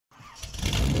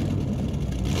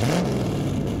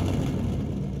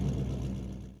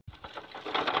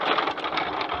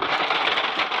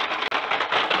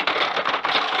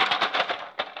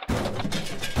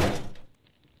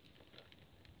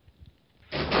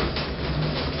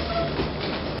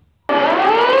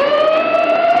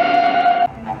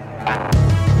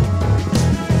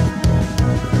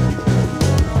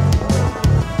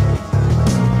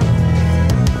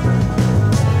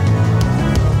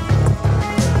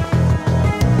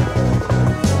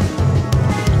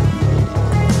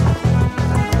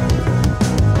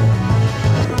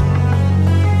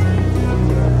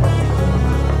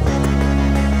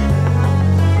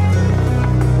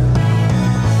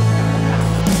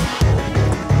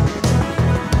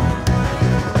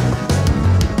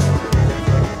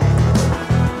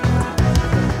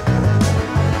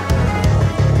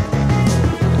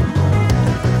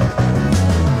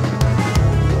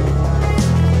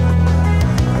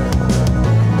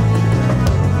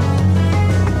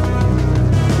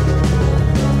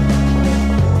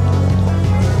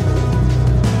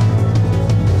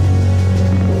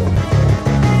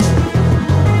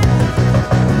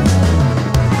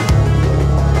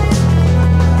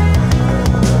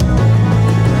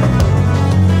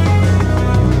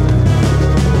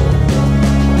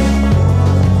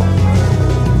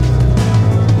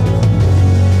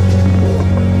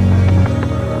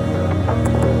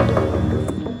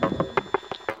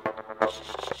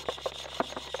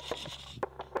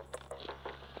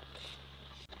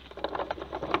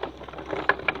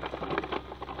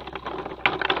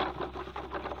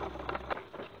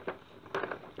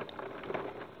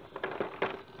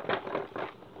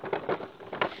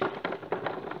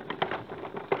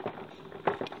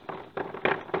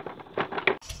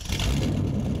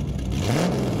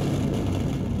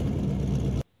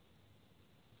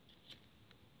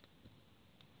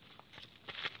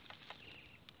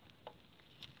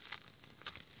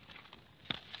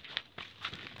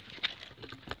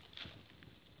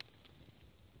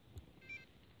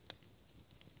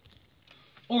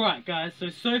Alright guys,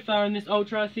 so far in this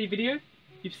Ultra RC video,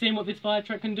 you've seen what this fire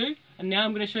truck can do, and now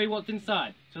I'm going to show you what's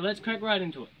inside. So let's crack right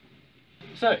into it.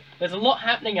 So, there's a lot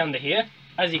happening under here,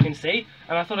 as you can see,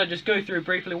 and I thought I'd just go through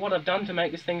briefly what I've done to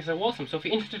make this thing so awesome. So if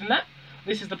you're interested in that,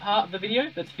 this is the part of the video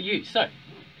that's for you. So,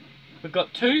 we've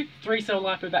got two 3-cell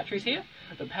LiPo batteries here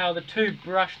that power the two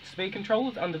brushed speed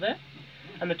controllers under there,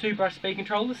 and the two brushed speed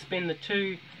controllers spin the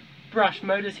two brushed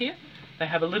motors here. They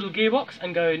have a little gearbox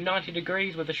and go 90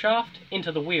 degrees with the shaft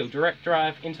into the wheel, direct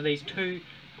drive into these two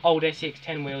old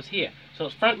SEX10 wheels here. So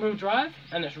it's front wheel drive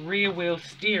and it's rear wheel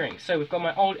steering. So we've got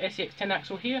my old SEX10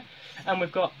 axle here, and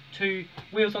we've got two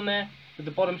wheels on there, with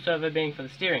the bottom servo being for the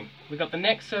steering. We've got the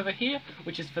next servo here,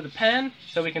 which is for the pan,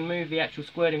 so we can move the actual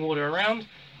squirting water around,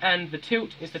 and the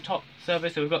tilt is the top servo,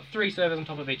 so we've got three servos on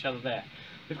top of each other there.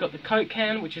 We've got the Coke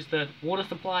can, which is the water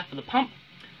supply for the pump,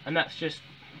 and that's just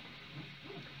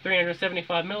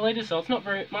 375 milliliters, so it's not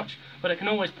very much, but it can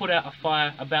always put out a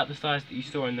fire about the size that you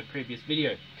saw in the previous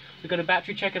video. We've got a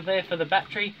battery checker there for the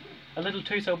battery, a little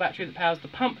 2-cell battery that powers the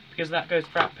pump, because that goes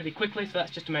out pretty quickly, so that's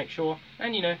just to make sure,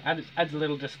 and you know, adds a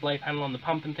little display panel on the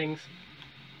pump and things.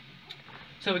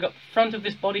 So we've got the front of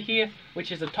this body here,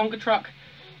 which is a Tonka truck.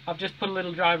 I've just put a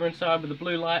little driver inside with a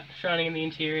blue light shining in the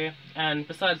interior, and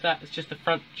besides that, it's just the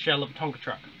front shell of a Tonka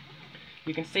truck.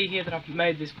 You can see here that I've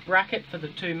made this bracket for the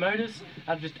two motors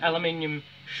out of just aluminium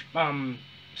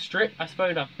strip. I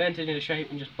suppose I've bent it into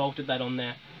shape and just bolted that on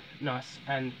there nice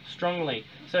and strongly.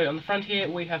 So on the front here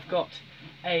we have got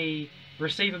a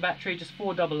receiver battery, just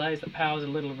 4 AA's that powers a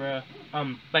little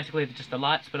basically just the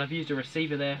lights, but I've used a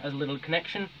receiver there as a little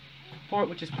connection for it,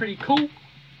 which is pretty cool.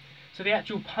 So the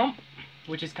actual pump,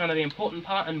 which is kind of the important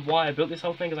part and why I built this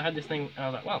whole thing, because I had this thing and I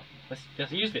was like, well, let's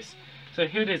just use this. So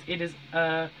here it is. It is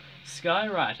a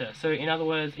Skywriter, so in other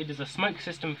words it is a smoke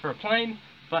system for a plane,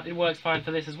 but it works fine for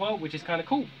this as well, which is kind of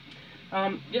cool.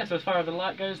 Yeah, so as far as the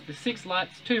light goes, there's 6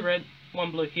 lights, 2 red,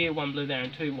 1 blue here, 1 blue there,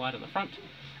 and 2 white on the front.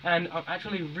 And I'm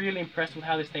actually really impressed with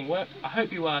how this thing works. I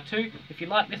hope you are too. If you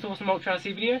like this awesome Ultra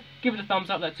RC video, give it a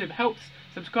thumbs up, that super helps.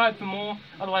 Subscribe for more.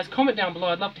 Otherwise, comment down below.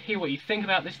 I'd love to hear what you think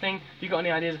about this thing, if you've got any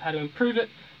ideas of how to improve it.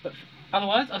 But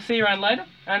otherwise, I'll see you around later,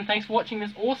 and thanks for watching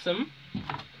this awesome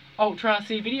Ultra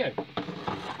RC video.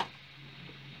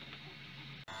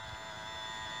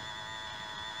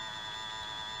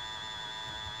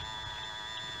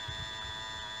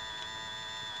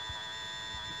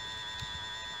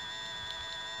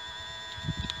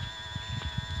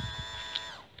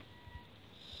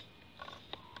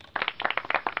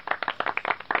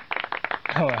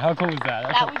 Oh, how cool was that?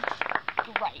 That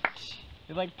was great.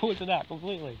 It like pulls it out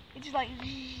completely. It's just like...